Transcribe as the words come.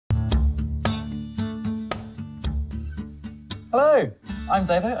Hello, I'm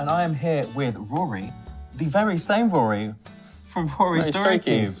Davo and I am here with Rory, the very same Rory from Rory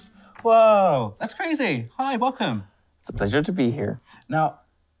StoryCubes. Whoa, that's crazy. Hi, welcome. It's a pleasure to be here. Now,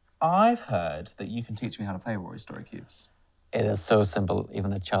 I've heard that you can teach me how to play Rory StoryCubes. It is so simple,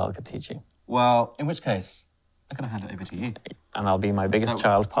 even a child could teach you. Well, in which case, I'm going to hand it over to you. And I'll be my biggest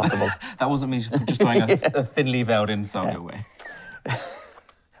child possible. That wasn't me just throwing a thinly veiled insult your way.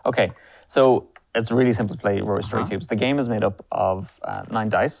 Okay, so it's really simple to play Rory StoryCubes. The game is made up of 9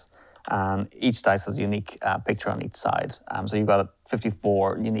 dice, and each dice has a unique picture on each side. So you've got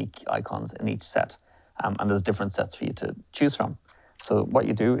 54 unique icons in each set, and there's different sets for you to choose from. So what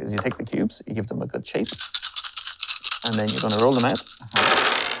you do is you take the cubes, you give them a good shape, and then you're going to roll them out.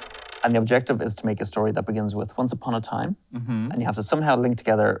 And the objective is to make a story that begins with once upon a time, and you have to somehow link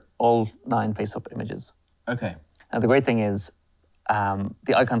together all 9 face-up images. Okay. Now the great thing is,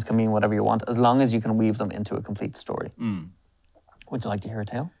 the icons can mean whatever you want, as long as you can weave them into a complete story. Would you like to hear a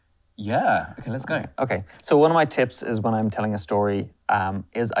tale? Yeah, okay, let's go. Okay, so one of my tips is when I'm telling a story,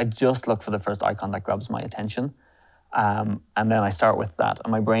 is I just look for the first icon that grabs my attention, and then I start with that,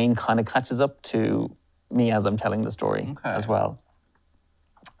 and my brain kind of catches up to me as I'm telling the story as well.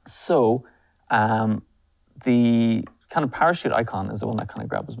 So the kind of parachute icon is the one that kind of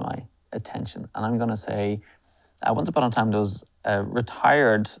grabs my attention, and I'm going to say, once upon a time there was a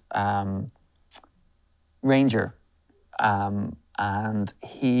retired ranger, and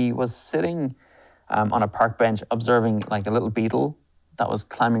he was sitting on a park bench observing like a little beetle that was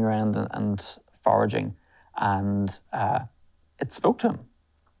climbing around and foraging, and it spoke to him,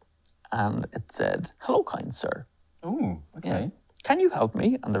 and it said, "Hello, kind sir." Ooh, okay. Yeah. "Can you help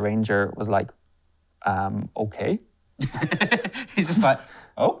me?" And the ranger was like, "Okay." He's just like,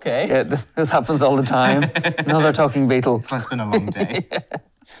 okay. Yeah, this happens all the time. Another talking beetle. It's been a long day.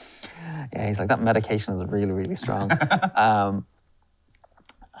 Yeah, he's like, that medication is really, really strong. "How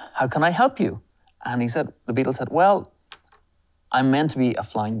can I help you?" And the beetle said, "Well, I'm meant to be a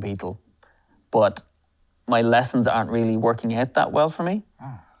flying beetle, but my lessons aren't really working out that well for me.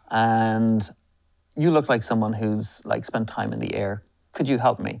 And you look like someone who's like spent time in the air. Could you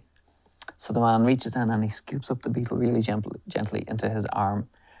help me?" So the man reaches in and he scoops up the beetle really gently into his arm,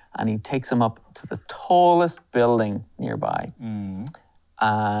 and he takes him up to the tallest building nearby.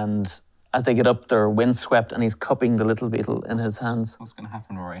 And as they get up, they're windswept, and he's cupping the little beetle in his hands. What's going to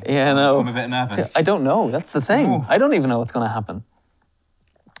happen, Rory? Yeah, no. I'm a bit nervous. I don't know. That's the thing. Ooh. I don't even know what's going to happen.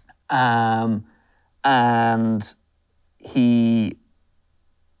 And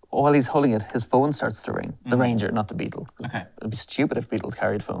while he's holding it, his phone starts to ring. The ranger, not the beetle. Okay. It'd be stupid if beetles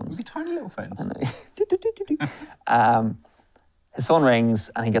carried phones. It'd be tiny little phones. His phone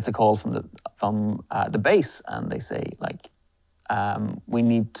rings, and he gets a call from the base, and they say, like, "We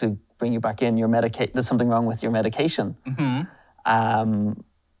need to bring you back in. There's something wrong with your medication.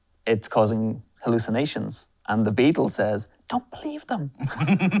 It's causing hallucinations." And the beetle says, "Don't believe them.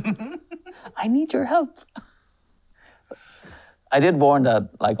 I need your help." I did warn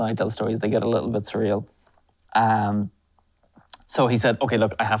that, like, when I tell stories, they get a little bit surreal. So he said, "Okay,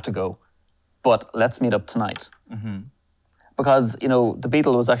 look, I have to go, but let's meet up tonight." Because, you know, the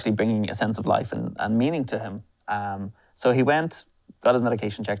beetle was actually bringing a sense of life and meaning to him. So he went, got his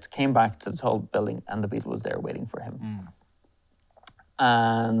medication checked, came back to the tall building, and the beetle was there waiting for him.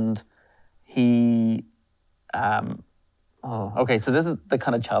 And he... okay, so this is the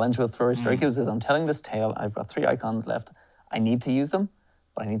kind of challenge with Rory StoryCubes is I'm telling this tale, I've got 3 icons left. I need to use them,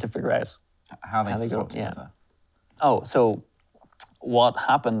 but I need to figure out how they go together. Oh, so what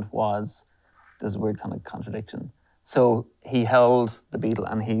happened was, this weird kind of contradiction. So he held the beetle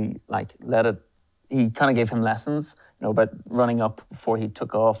and he he kind of gave him lessons, you know, about running up before he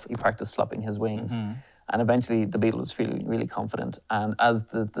took off. He practiced flapping his wings. And eventually the beetle was feeling really confident. And as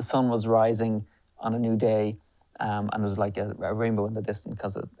the sun was rising on a new day, and there was like a rainbow in the distance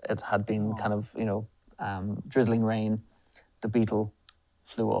because it had been kind of, you know, drizzling rain, the beetle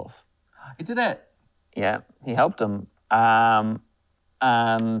flew off. He did it. Yeah, he helped him. And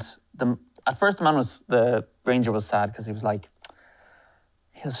at first the ranger was sad because he was like,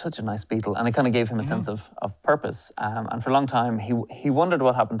 he was such a nice beetle, and it kind of gave him a sense of purpose. And for a long time, he wondered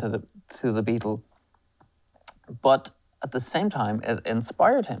what happened to the beetle. But at the same time, it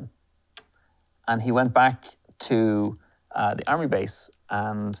inspired him. And he went back to the army base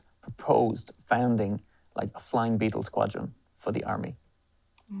and proposed founding like a flying beetle squadron for the army.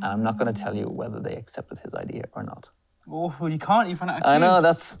 And I'm not going to tell you whether they accepted his idea or not. Oh, you can't. You've run out of cubes. I know,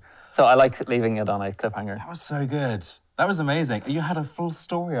 so I like leaving it on a cliffhanger. That was so good. That was amazing. You had a full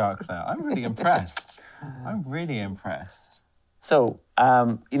story arc there. I'm really impressed. I'm really impressed. So,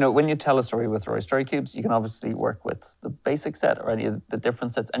 when you tell a story with Rory StoryCubes, you can obviously work with the basic set or any of the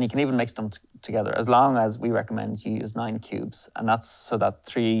different sets, and you can even mix them together, as long as we recommend you use 9 cubes. And that's so that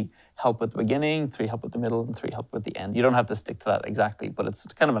 3 help with the beginning, 3 help with the middle, and 3 help with the end. You don't have to stick to that exactly, but it's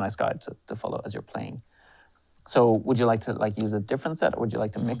kind of a nice guide to follow as you're playing. So would you like to use a different set, or would you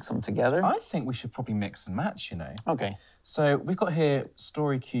like to mix them together? I think we should probably mix and match, Okay. So we've got here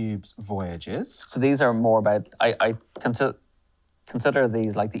StoryCubes Voyages. So these are more about, I consider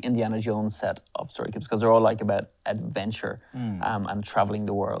these like the Indiana Jones set of StoryCubes, because they're all like about adventure and traveling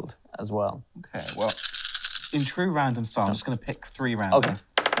the world as well. Okay, well, in true random style, I'm just going to pick 3 random. Okay.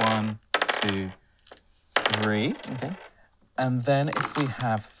 1, 2, 3. Okay. And then if we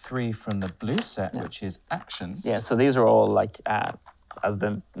have 3 from the blue set, which is actions. Yeah, so these are all like, as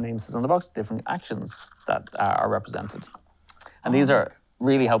the name says on the box, different actions that are represented. And these are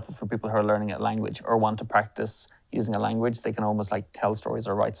really helpful for people who are learning a language or want to practice using a language. They can almost like tell stories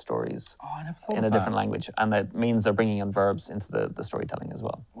or write stories in a different language. And that means they're bringing in verbs into the storytelling as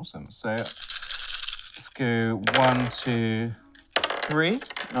well. Awesome. So let's go 1, 2, 3.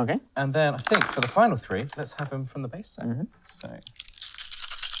 Okay. And then I think for the final 3, let's have them from the base set. So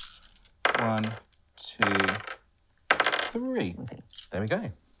 1, 2, 3. Okay. There we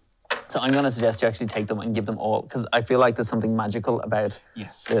go. So I'm going to suggest you actually take them and give them all, because I feel like there's something magical about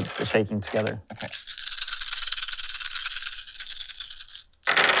the shaking together. Okay.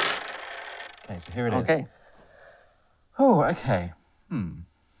 Okay, so here it is. Okay. Oh, okay. So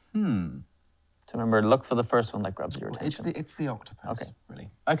remember, look for the first one that grabs your attention. It's the octopus, really.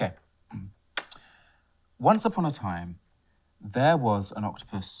 Okay. Once upon a time, there was an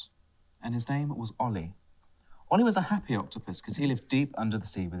octopus, and his name was Ollie. Ollie was a happy octopus because he lived deep under the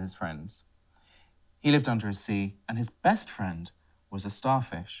sea with his friends. He lived under a sea, and his best friend was a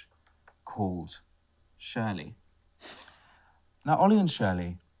starfish called Shirley. Now, Ollie and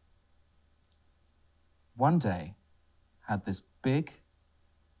Shirley one day had this big,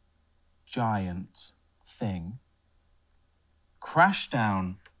 giant thing crash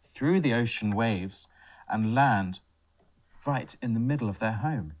down through the ocean waves and land right in the middle of their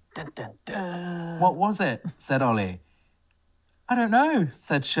home. Dun, dun, dun. What was it? Said Ollie. I don't know,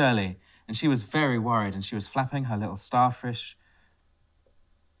 said Shirley. And she was very worried, and she was flapping her little starfish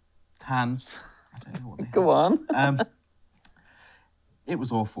hands. I don't know what they Go on. It was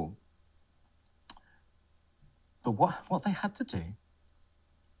awful. But what they had to do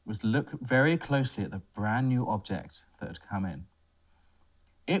was look very closely at the brand new object that had come in.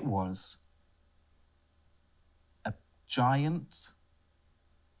 It was a giant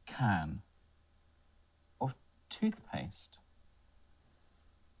can of toothpaste.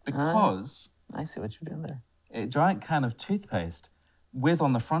 Because I see what you're doing there. A giant can of toothpaste with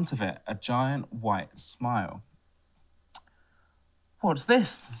on the front of it a giant white smile. What's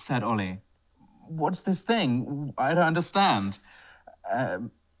this? Said Ollie. What's this thing? I don't understand.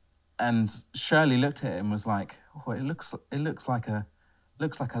 And Shirley looked at him and was like, oh, it looks like a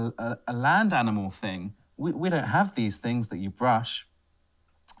land animal thing. We don't have these things that you brush.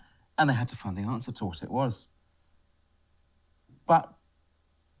 And they had to find the answer to what it was. But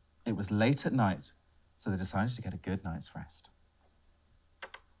it was late at night, so they decided to get a good night's rest.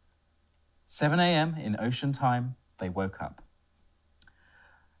 7 a.m. in ocean time, they woke up.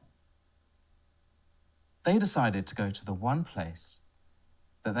 They decided to go to the one place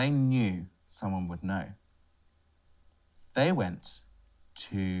that they knew someone would know. They went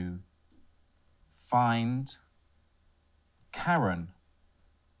to find Karen,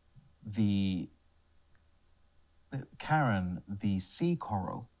 the sea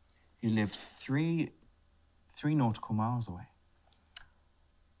coral, who lived three nautical miles away.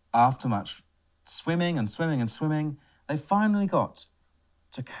 After much swimming and swimming and swimming, they finally got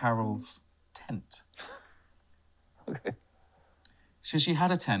to Carol's tent. Okay. So she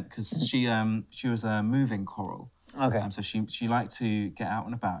had a tent because she was a moving coral. Okay. So she liked to get out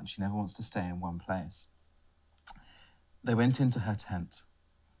and about, and she never wants to stay in one place. They went into her tent,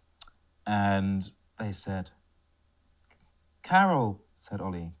 and they said, "Carol," said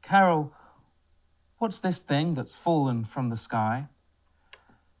Ollie, "Carol, what's this thing that's fallen from the sky?"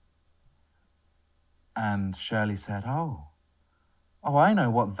 And Shirley said, Oh, I know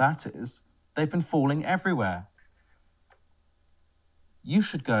what that is. They've been falling everywhere. You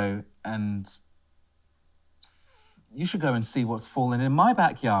should go and see what's fallen in my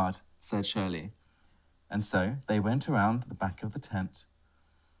backyard, said Shirley. And so they went around the back of the tent.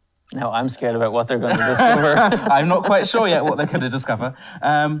 Now I'm scared about what they're going to discover. I'm not quite sure yet what they're going to discover.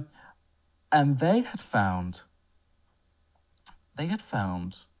 And they had found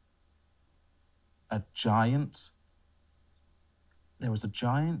a giant there was a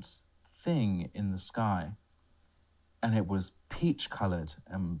giant thing in the sky, and it was peach-coloured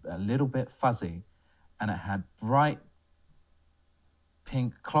and a little bit fuzzy, and it had bright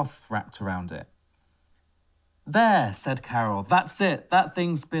pink cloth wrapped around it. "There," said Carol, "that's it. That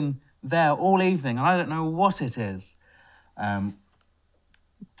thing's been there all evening, and I don't know what it is." And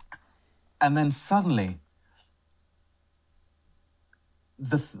then suddenly,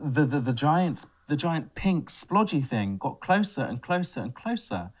 the giant pink splodgy thing got closer and closer and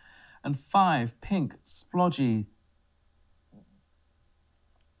closer, and 5 pink splodgy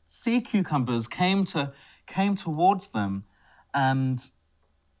sea cucumbers came towards them, and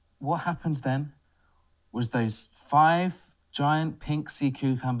what happened then was those 5 giant pink sea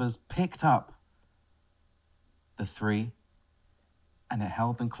cucumbers picked up the 3, and it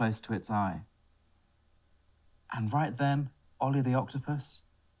held them close to its eye. And right then, Ollie the octopus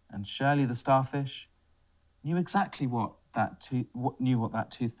and Shirley the starfish knew exactly what that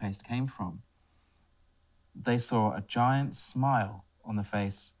toothpaste came from. They saw a giant smile on the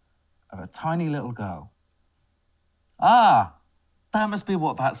face of a tiny little girl. "Ah, that must be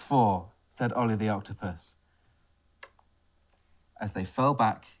what that's for," said Ollie the octopus, as they fell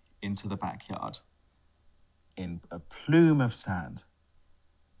back into the backyard in a plume of sand.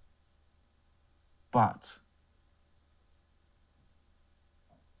 But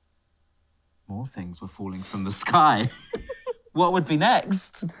more things were falling from the sky. What would be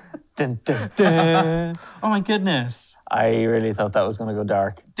next? Dun, dun, dun. Oh my goodness. I really thought that was going to go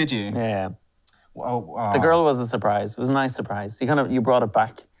dark. Did you? Yeah. Well, The girl was a surprise. It was a nice surprise. You brought it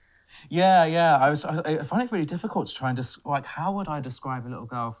back. Yeah. I find it really difficult to try and how would I describe a little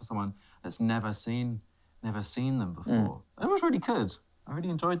girl for someone that's never seen them before? It was really good. I really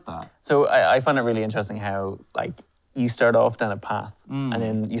enjoyed that. So I find it really interesting how you start off down a path and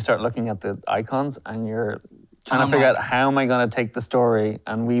then you start looking at the icons and you're trying to figure out how am I going to take the story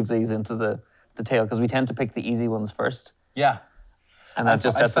and weave these into the tale, because we tend to pick the easy ones first. Yeah. And that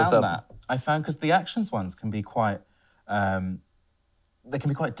just sets us up. I found because the actions ones can be quite, they can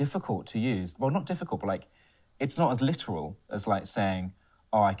be quite difficult to use. Well, not difficult, but it's not as literal as saying,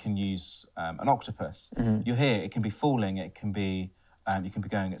 "Oh, I can use an octopus." You hear it can be falling. It can be you can be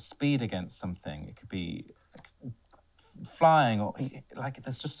going at speed against something. It could be flying, or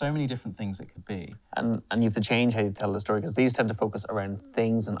there's just so many different things it could be. And you have to change how you tell the story, because these tend to focus around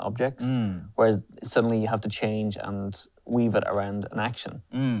things and objects, whereas suddenly you have to change and weave it around an action.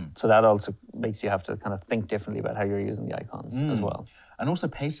 So that also makes you have to kind of think differently about how you're using the icons as well. And also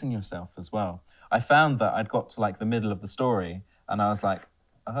pacing yourself as well. I found that I'd got to the middle of the story and I was like,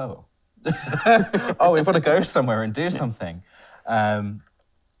 oh, we've got to go somewhere and do something. And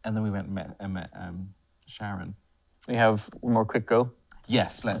then we went and met Sharon. We have one more quick go.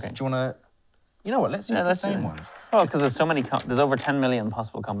 Yes, let's. Okay. Do you want to? You know what? Let's use the same ones. Well, because there's so many. There's over 10 million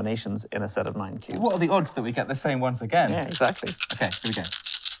possible combinations in a set of 9 cubes. What are the odds that we get the same ones again? Yeah, exactly. Okay, here we go.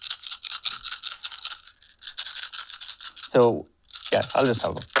 So, yeah, I'll just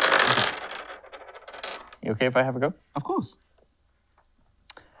have them. Okay. You okay if I have a go? Of course.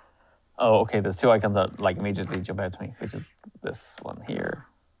 Oh, okay. There's 2 icons that immediately jump out to me, which is this one here.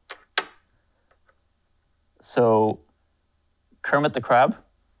 So, Kermit the Crab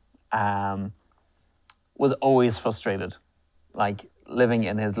was always frustrated, living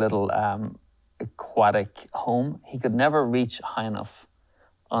in his little aquatic home. He could never reach high enough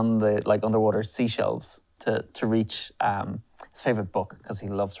on the underwater seashelves to reach his favorite book, because he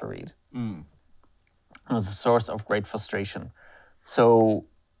loved to read. It was a source of great frustration. So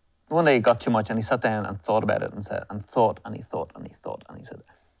one day it got too much, and he sat down and thought about it and said, and he said,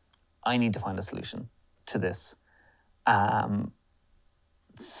 I need to find a solution to this.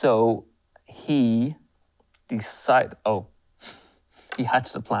 So he decided, he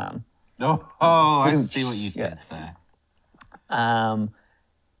hatched a plan. I see what you did there.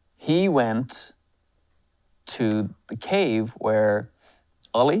 He went to the cave where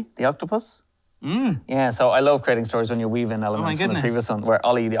Ollie, the octopus. Yeah, so I love creating stories when you weave in elements from the previous one, where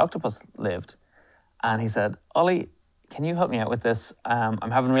Ollie, the octopus, lived. And he said, Ollie, can you help me out with this?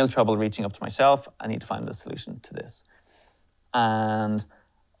 I'm having real trouble reaching up to my shelf. I need to find a solution to this. And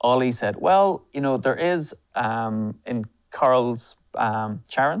Ollie said, well, there is in Carol's,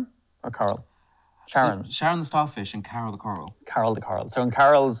 Sharon or Carol? Sharon. So Sharon the starfish and Carol the coral. Carol the coral. So in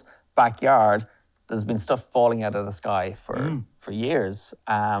Carol's backyard, there's been stuff falling out of the sky for years.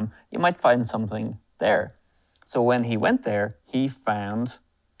 You might find something there. So when he went there, he found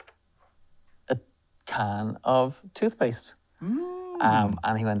a can of toothpaste.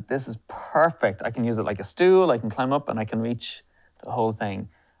 And he went, this is perfect. I can use it like a stool. I can climb up and I can reach the whole thing.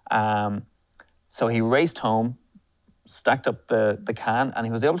 So he raced home, stacked up the can, and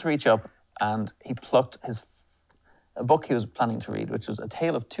he was able to reach up and he plucked a book he was planning to read, which was A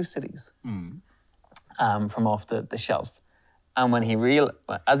Tale of Two Cities, from off the shelf. And when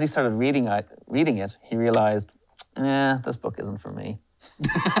as he started reading it, he realized, this book isn't for me.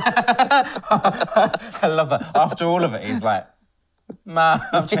 I love that. After all of it, he's like, nah,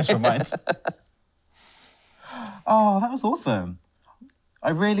 I've changed my mind. Oh, that was awesome. I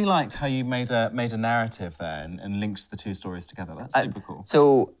really liked how you made a narrative there and linked the two stories together. That's super cool.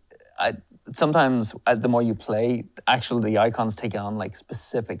 So sometimes the more you play, actually the icons take on like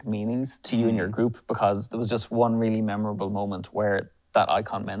specific meanings to you and your group, because there was just one really memorable moment where that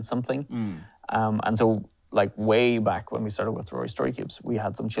icon meant something. And so like way back when we started with Rory StoryCubes, we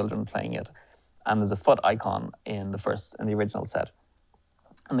had some children playing it, and there's a foot icon in the original set.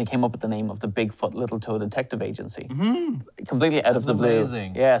 And they came up with the name of the Bigfoot Little Toe Detective Agency. Completely out of the blue.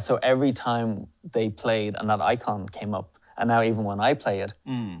 Amazing. Yeah, so every time they played and that icon came up, and now even when I play it,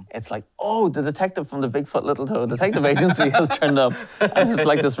 it's like, oh, the detective from the Bigfoot Little Toe Detective Agency has turned up. And it's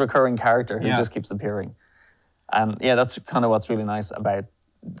like this recurring character who just keeps appearing. And yeah, that's kind of what's really nice about,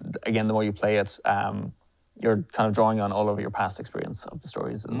 again, the more you play it, you're kind of drawing on all of your past experience of the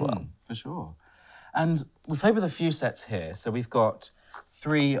stories as well. For sure. And we've played with a few sets here. So we've got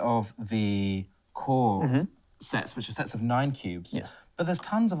 3 of the core sets, which are sets of 9 cubes. Yes. But there's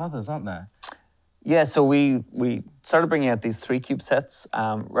tons of others, aren't there? Yeah, so we started bringing out these 3-cube sets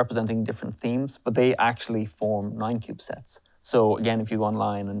representing different themes, but they actually form 9-cube sets. So again, if you go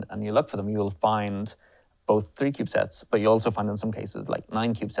online and you look for them, you will find both 3-cube sets, but you'll also find in some cases like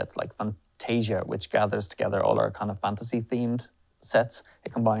 9-cube sets like Fantasia, which gathers together all our kind of fantasy-themed sets.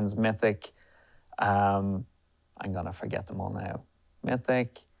 It combines mythic, I'm going to forget them all now.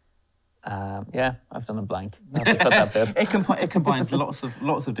 Mythic, yeah, I've done a blank. I have to cut that bit. It combines lots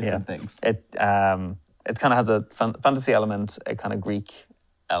of different things. It kind of has a fantasy element, a kind of Greek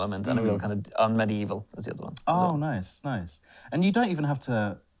element, and a real kind of medieval is the other one. Oh, nice. And you don't even have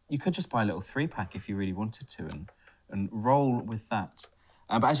to. You could just buy a little 3-pack if you really wanted to, and roll with that.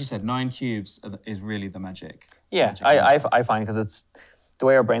 But as you said, 9 cubes is really the magic. Yeah, I find, because it's the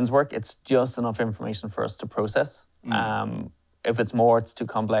way our brains work. It's just enough information for us to process. If it's more, it's too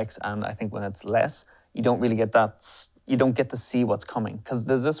complex, and I think when it's less, you don't really get that. You don't get to see what's coming, because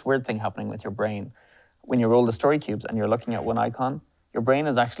there's this weird thing happening with your brain. When you roll the story cubes and you're looking at one icon, your brain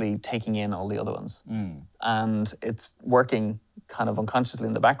is actually taking in all the other ones, and it's working kind of unconsciously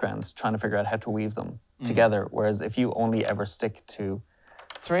in the background, trying to figure out how to weave them together. Whereas if you only ever stick to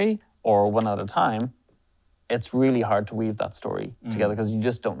 3 or 1 at a time, it's really hard to weave that story together, because you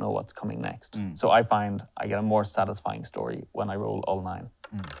just don't know what's coming next. So I find I get a more satisfying story when I roll all 9.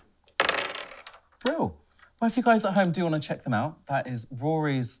 Well, if you guys at home do want to check them out, that is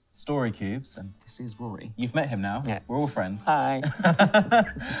Rory's StoryCubes, and this is Rory. You've met him now. Yeah. We're all friends. Hi.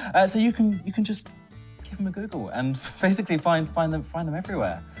 So you can just give them a Google and basically find them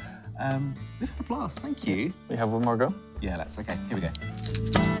everywhere. We've had a blast. Thank you. We have one more go. Yeah, okay. Here we go.